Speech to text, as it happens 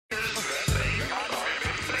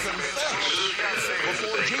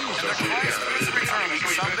Before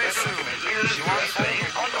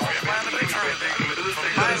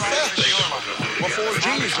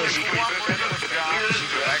Jesus.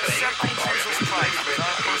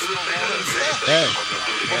 Hey.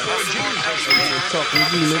 Before Jesus. Talking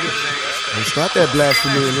to you, nigga. Don't start that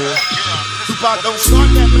blasphemy in here. Tupac, don't start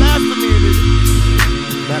that blasphemy in here.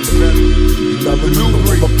 Remember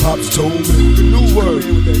what my pops told me. The new word.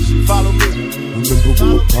 Follow me. Remember what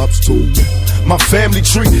my pops told me. My family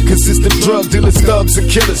tree consists of drug dealers, thugs, and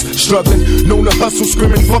killers. Struggling, known to hustle,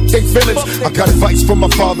 screaming, fuck they feelings. I got advice from my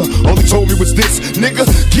father, all he told me was this: nigga,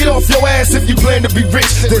 get off your ass if you plan to be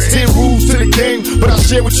rich. There's 10 rules to the game, but I'll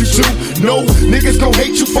share with you too. No, niggas gon'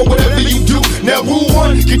 hate you for whatever you do. Now rule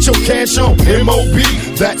 1, get your cash on M.O.B.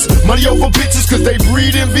 That's money over bitches cause they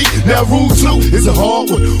breed envy. Now rule 2 is a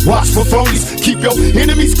hard one, watch for phonies. Keep your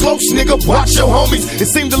enemies close, nigga, watch your homies. It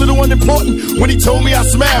seemed a little unimportant when he told me I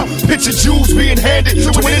smile. Picture Jews being handed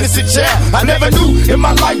to an innocent child. I never knew in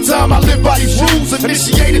my lifetime I lived by these rules.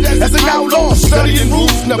 Initiated as an outlaw, studying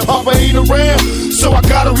rules. Now Papa ain't around, so I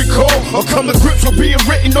gotta recall or come to grips with being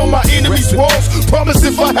written on my enemies' walls. Promise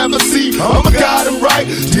if I have a seed, I'ma guide them right.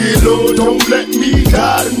 Dear Lord, don't let me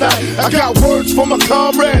die tonight. I got words for my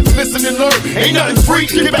comrades, listen and learn. Ain't nothing free,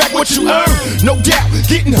 get back what you earn. No doubt,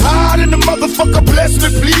 getting high in the motherfucker, bless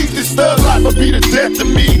me please. This thug life will be the death of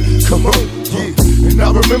me. Come on, yeah. And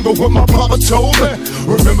I remember what my papa told me.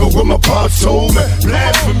 Remember what my papa told me.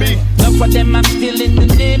 Blasphemy. Enough for them are still in the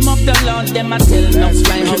name of the Lord. Them are telling us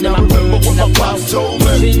fly how them are burning what my the papa told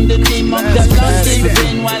me. In the name of the Lord, they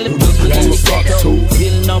vain while the people in the ghetto.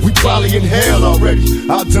 We probably in hell already.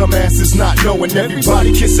 Our dumb asses not knowing.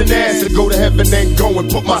 Everybody kissing ass to go to heaven ain't going.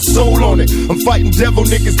 Put my soul on it. I'm fighting devil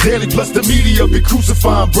niggas daily. Plus the media be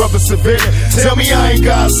crucifying brothers severely. Tell me I ain't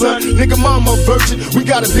God's son. Nigga mama virgin. We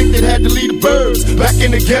got addicted, had to leave the birds. Back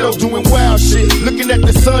in the ghetto doing wild shit. Looking at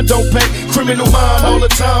the sun don't pay. Criminal mind all the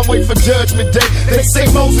time. Wait for judgment day. They say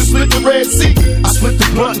Moses split the Red Sea. I split the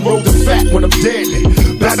blunt and roll the fat when I'm deadly.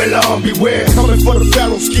 Babylon beware. Coming for the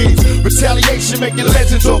Pharaoh's kids. Retaliation making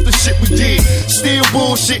legends off the shit we did. Still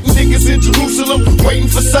bullshitting niggas in Jerusalem.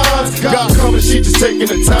 Waiting for signs. God coming, she just taking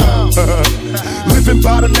the time. Living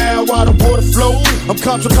by the now while the water flows. I'm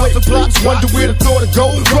contemplating plots. Wonder where the thought to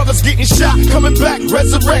go. Brothers getting shot. Coming back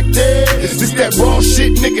resurrected. This that raw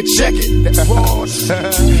shit, nigga, check it. That raw shit.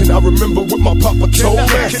 And I remember what my papa told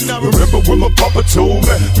me. Remember what my papa told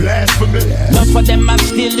me. Blasphemy. Enough for them are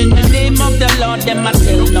still in the name of the Lord. Them are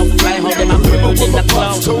tell no fly how them are burned in the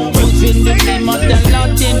cloud. Using the name of the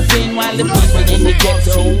Lord in vain while the people in the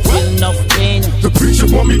ghetto feel enough pain. The preacher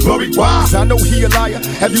want me buried. Why? I know he a liar.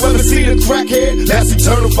 Have you ever seen a crackhead? That's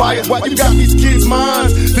eternal fire. Why you got these kids'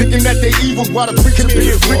 minds thinking that they evil while the preacher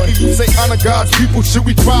being wicked? You say honor God's people. Should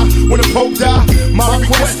we cry when the Pope die? My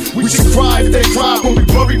request, we should cry if they cry when we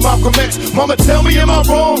bury Malcolm X. Mama, tell me, am I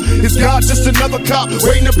wrong? Is God just another cop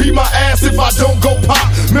waiting to beat my ass if I don't go pop?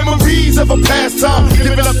 Memories of a past time,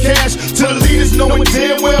 giving up cash to the leaders, knowing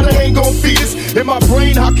damn well they ain't gon' feed us. In my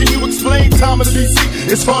brain, how can you explain time of the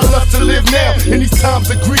BC? It's hard enough to live now in these times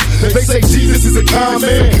of grief. They say Jesus is a kind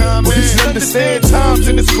man, but you should understand times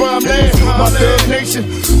in this crime land. My third nation,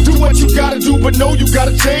 do what you gotta do, but know you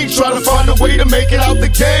gotta change. Try to find a way to make it out the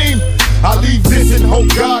game. I leave this and hope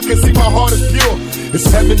God can see my heart is pure. Is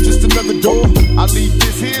heaven just another door? I leave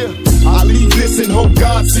this here. I leave this and hope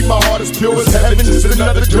God see my heart is pure. Is heaven just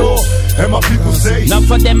another door? And my people say, enough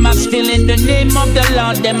for them are still in the name of the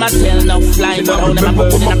Lord. Them are tell no fly, but all them are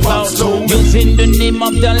burning a cloud. Using the name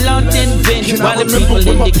of the Lord in vain while the people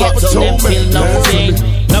in the ghetto them feel no pain.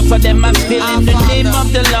 Enough for them are still in the name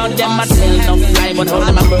of the Lord. Them are tell no fly, but all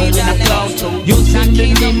them are burning a cloud. Using the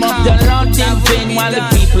name of the Lord in vain while the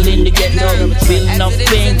people in the ghetto feel no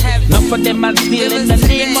pain. Enough for them are still in the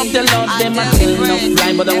name of the Lord. Them are tell no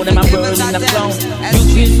fly, but all them are burning a cloud.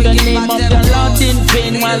 Using the name of the Lord in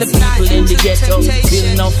vain while the people in the ghetto feel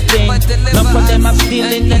no pain. Enough for them are still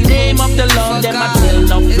in the name of the Lord. Them are tell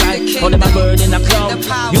no fly, all them are burning a cloud.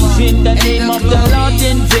 Using the name of the Lord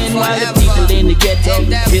in vain while the people in the ghetto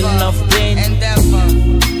feel no pain.